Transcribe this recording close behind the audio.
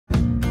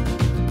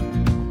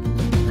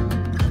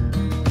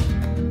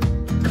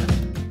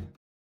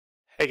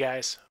Hey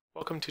guys,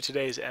 welcome to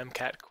today's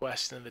MCAT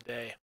question of the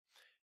day.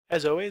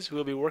 As always,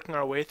 we'll be working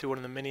our way through one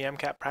of the mini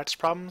MCAT practice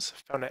problems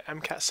found at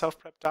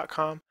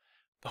MCATselfprep.com,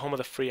 the home of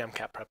the free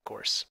MCAT prep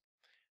course.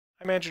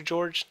 I'm Andrew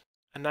George,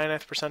 a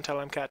 99th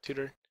percentile MCAT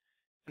tutor,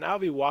 and I'll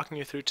be walking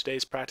you through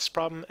today's practice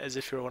problem as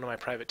if you were one of my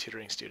private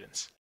tutoring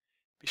students.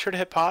 Be sure to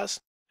hit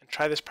pause and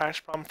try this practice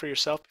problem for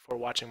yourself before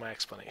watching my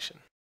explanation.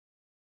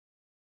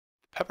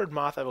 The peppered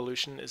moth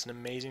evolution is an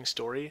amazing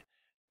story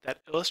that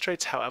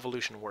illustrates how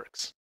evolution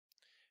works.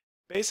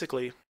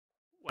 Basically,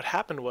 what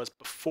happened was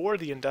before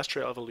the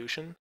industrial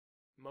evolution,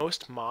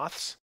 most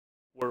moths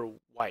were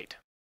white.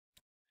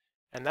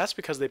 And that's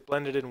because they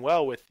blended in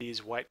well with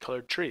these white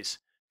colored trees.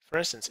 For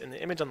instance, in the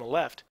image on the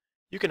left,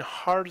 you can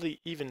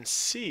hardly even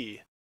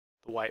see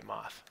the white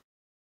moth.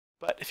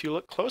 But if you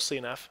look closely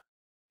enough,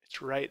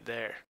 it's right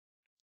there.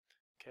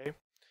 Okay?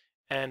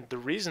 And the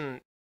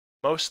reason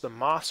most of the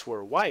moths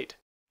were white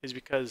is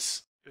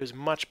because it was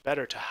much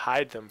better to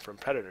hide them from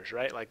predators,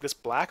 right? Like this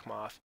black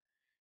moth,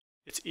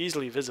 it's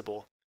easily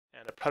visible,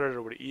 and a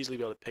predator would easily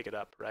be able to pick it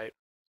up, right?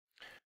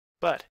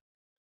 But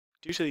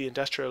due to the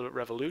Industrial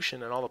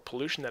Revolution and all the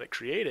pollution that it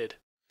created,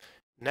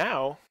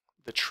 now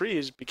the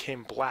trees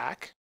became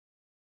black,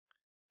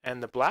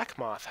 and the black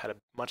moth had a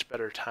much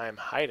better time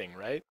hiding,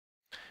 right?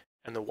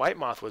 And the white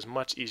moth was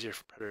much easier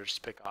for predators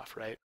to pick off,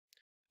 right?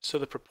 So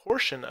the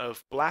proportion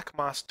of black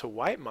moths to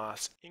white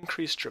moths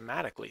increased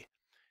dramatically.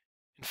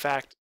 In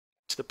fact,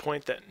 to the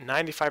point that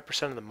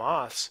 95% of the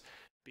moths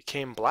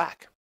became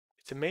black.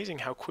 It's amazing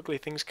how quickly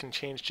things can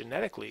change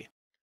genetically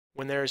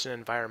when there is an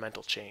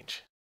environmental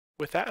change.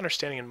 With that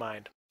understanding in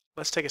mind,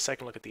 let's take a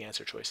second look at the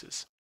answer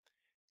choices.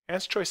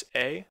 Answer choice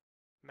A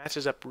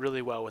matches up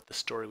really well with the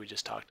story we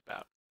just talked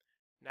about.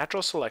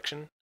 Natural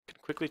selection can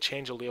quickly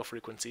change allele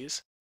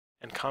frequencies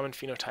and common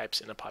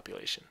phenotypes in a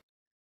population,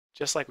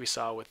 just like we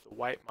saw with the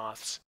white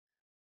moths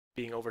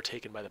being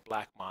overtaken by the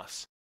black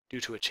moths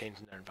due to a change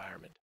in their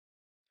environment.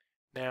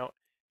 Now,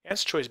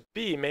 answer choice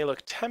B may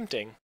look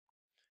tempting,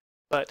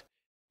 but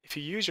if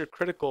you use your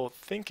critical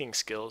thinking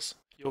skills,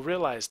 you'll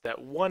realize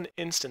that one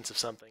instance of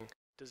something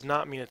does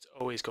not mean it's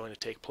always going to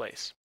take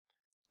place.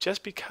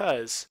 Just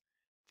because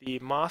the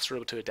moths are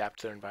able to adapt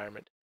to their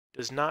environment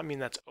does not mean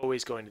that's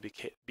always going to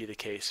be the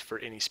case for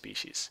any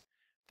species.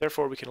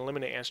 Therefore, we can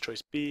eliminate answer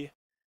choice B,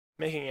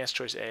 making answer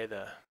choice A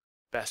the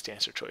best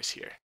answer choice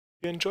here.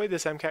 If you enjoyed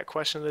this MCAT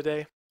question of the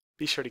day,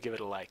 be sure to give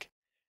it a like.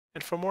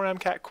 And for more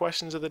MCAT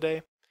questions of the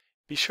day,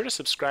 be sure to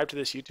subscribe to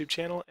this YouTube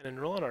channel and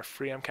enroll in our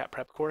free MCAT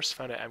prep course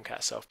found at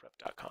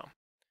MCATselfprep.com.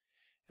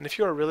 And if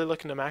you are really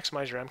looking to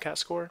maximize your MCAT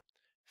score,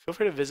 feel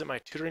free to visit my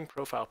tutoring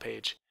profile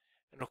page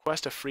and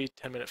request a free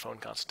 10-minute phone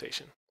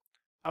consultation.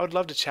 I would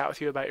love to chat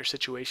with you about your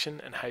situation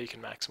and how you can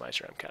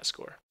maximize your MCAT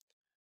score.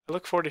 I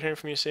look forward to hearing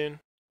from you soon.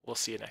 We'll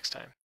see you next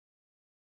time.